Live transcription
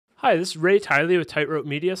Hi, this is Tiley with Tightrope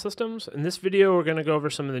Media Systems. In this video, we're going to go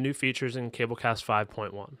over some of the new features in Cablecast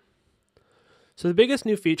 5.1. So the biggest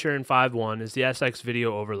new feature in 5.1 is the SX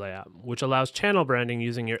Video Overlay app, which allows channel branding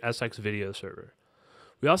using your SX Video server.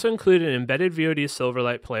 We also include an embedded VOD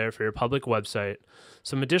Silverlight Player for your public website,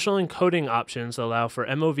 some additional encoding options that allow for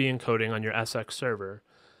MOV encoding on your SX server,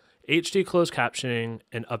 HD closed captioning,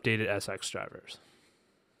 and updated SX drivers.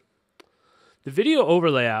 The Video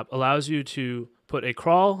Overlay app allows you to put a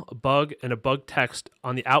crawl, a bug, and a bug text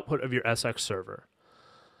on the output of your SX server.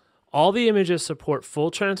 All the images support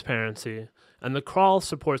full transparency, and the crawl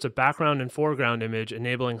supports a background and foreground image,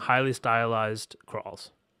 enabling highly stylized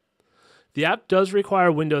crawls. The app does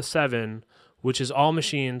require Windows 7, which is all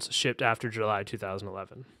machines shipped after July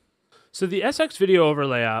 2011. So the SX Video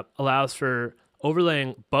Overlay app allows for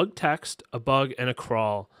overlaying bug text, a bug, and a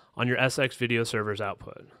crawl on your SX video server's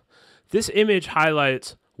output. This image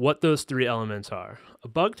highlights what those three elements are. A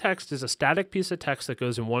bug text is a static piece of text that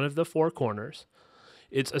goes in one of the four corners.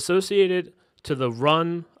 It's associated to the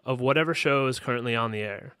run of whatever show is currently on the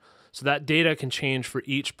air. So that data can change for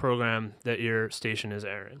each program that your station is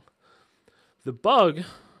airing. The bug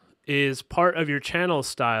is part of your channel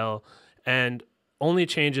style and only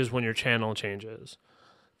changes when your channel changes.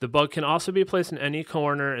 The bug can also be placed in any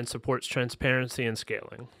corner and supports transparency and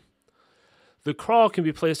scaling. The crawl can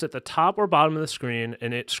be placed at the top or bottom of the screen,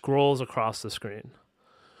 and it scrolls across the screen.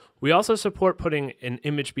 We also support putting an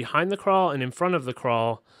image behind the crawl and in front of the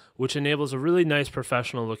crawl, which enables a really nice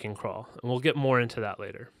professional looking crawl, and we'll get more into that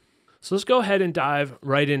later. So let's go ahead and dive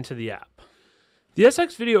right into the app. The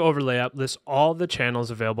SX Video Overlay app lists all the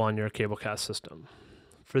channels available on your Cablecast system.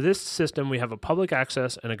 For this system, we have a public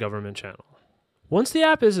access and a government channel. Once the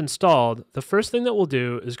app is installed, the first thing that we'll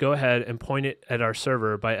do is go ahead and point it at our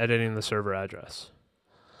server by editing the server address.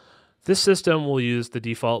 This system will use the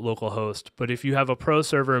default local host, but if you have a pro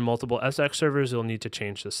server and multiple SX servers, you'll need to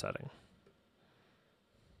change this setting.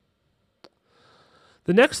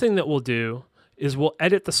 The next thing that we'll do is we'll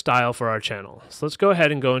edit the style for our channel. So let's go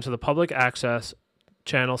ahead and go into the public access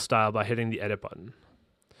channel style by hitting the edit button.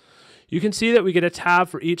 You can see that we get a tab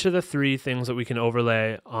for each of the three things that we can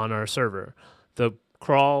overlay on our server: the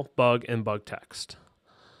crawl, bug, and bug text.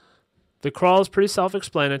 The crawl is pretty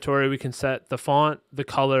self-explanatory. We can set the font, the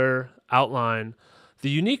color, outline. The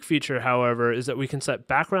unique feature, however, is that we can set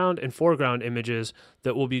background and foreground images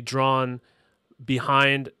that will be drawn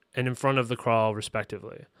behind and in front of the crawl,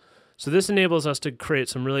 respectively. So this enables us to create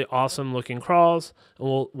some really awesome looking crawls,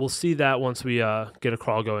 and we'll see that once we get a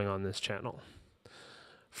crawl going on this channel.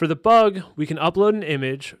 For the bug, we can upload an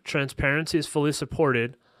image. Transparency is fully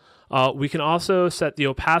supported. We can also set the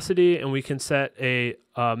opacity, and we can set a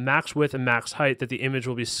max width and max height that the image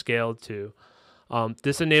will be scaled to.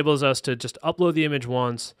 This enables us to just upload the image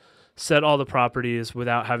once, set all the properties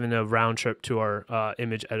without having a round trip to our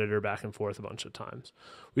image editor back and forth a bunch of times.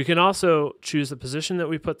 We can also choose the position that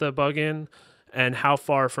we put the bug in and how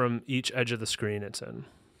far from each edge of the screen it's in.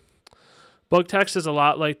 Bug text is a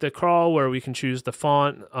lot like the crawl, where we can choose the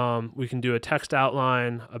font. We can do a text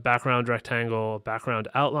outline, a background rectangle, a background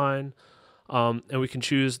outline, and we can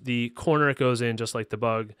choose the corner it goes in, just like the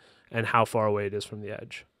bug, and how far away it is from the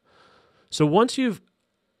edge. So once you've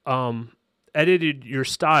edited your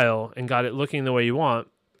style and got it looking the way you want,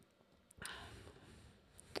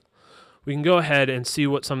 we can go ahead and see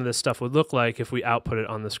what some of this stuff would look like if we output it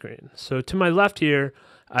on the screen. So to my left here,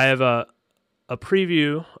 I have a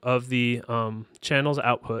preview of the channel's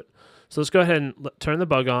output. So let's go ahead and turn the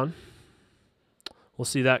bug on. We'll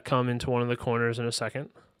see that come into one of the corners in a second.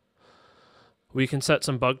 We can set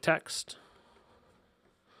some bug text.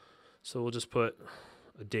 So we'll just put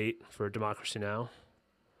a date for Democracy Now!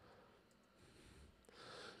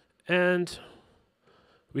 And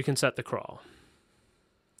we can set the crawl.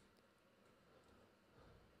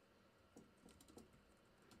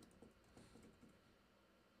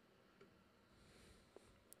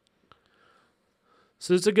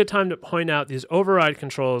 So it's a good time to point out these override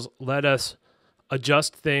controls let us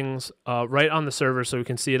adjust things right on the server so we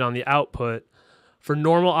can see it on the output. For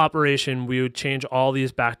normal operation, we would change all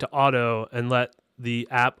these back to auto and let the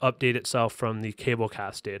app update itself from the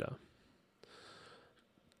Cablecast data.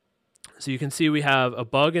 So you can see we have a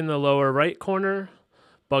bug in the lower right corner,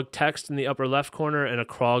 bug text in the upper left corner, and a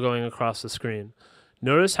crawl going across the screen.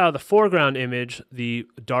 Notice how the foreground image, the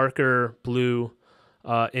darker blue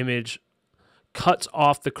image, cuts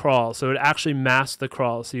off the crawl, so it actually masks the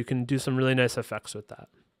crawl, so you can do some really nice effects with that.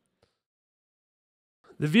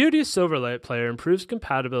 The VOD Silverlight Player improves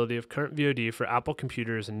compatibility of current VOD for Apple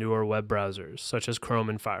computers and newer web browsers, such as Chrome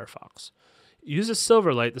and Firefox. It uses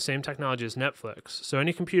Silverlight, the same technology as Netflix, so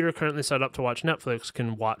any computer currently set up to watch Netflix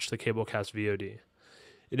can watch the Cablecast VOD.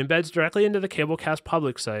 It embeds directly into the Cablecast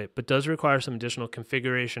public site, but does require some additional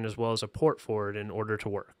configuration as well as a port forward in order to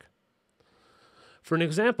work. For an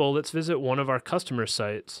example, let's visit one of our customer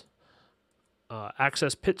sites,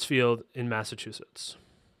 Access Pittsfield in Massachusetts.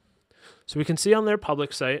 So we can see on their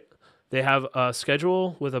public site, they have a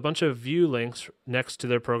schedule with a bunch of view links next to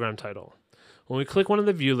their program title. When we click one of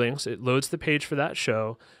the view links, it loads the page for that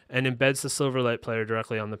show and embeds the Silverlight Player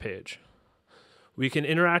directly on the page. We can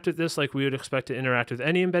interact with this like we would expect to interact with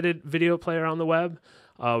any embedded video player on the web.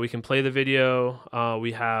 We can play the video.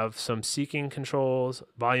 We have some seeking controls,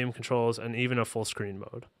 volume controls, and even a full screen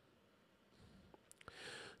mode.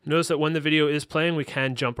 Notice that when the video is playing, we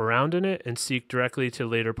can jump around in it and seek directly to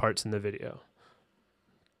later parts in the video.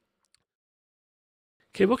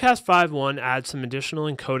 Cablecast 5.1 adds some additional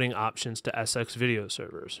encoding options to SX video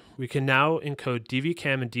servers. We can now encode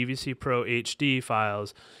DVCam and DVC Pro HD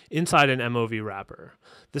files inside an MOV wrapper.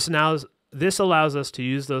 This allows us to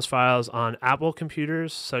use those files on Apple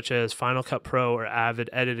computers such as Final Cut Pro or Avid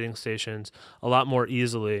editing stations a lot more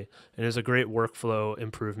easily, and is a great workflow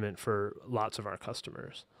improvement for lots of our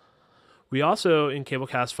customers. We also, in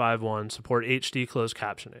Cablecast 5.1, support HD closed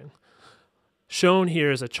captioning. Shown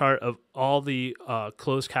here is a chart of all the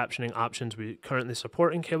closed captioning options we currently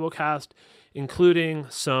support in Cablecast, including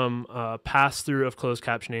some pass-through of closed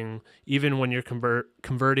captioning even when you're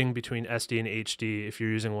converting between SD and HD if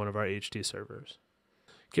you're using one of our HD servers.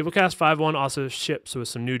 Cablecast 5.1 also ships with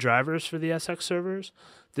some new drivers for the SX servers.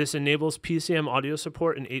 This enables PCM audio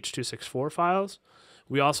support in H.264 files.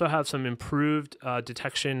 We also have some improved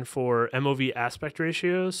detection for MOV aspect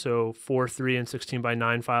ratios, so 4:3 and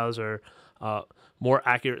 16:9 files are more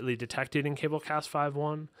accurately detected in Cablecast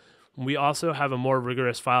 5.1. We also have a more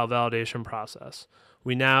rigorous file validation process.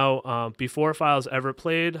 We now, before files ever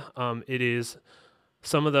played,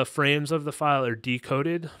 some of the frames of the file are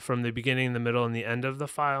decoded from the beginning, the middle, and the end of the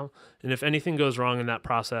file. And if anything goes wrong in that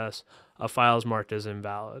process, a file is marked as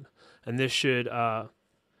invalid. And this should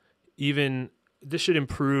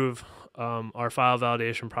improve our file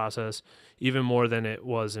validation process even more than it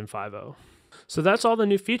was in 5.0. So that's all the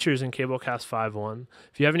new features in Cablecast 5.1.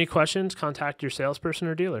 If you have any questions, contact your salesperson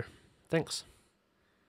or dealer. Thanks.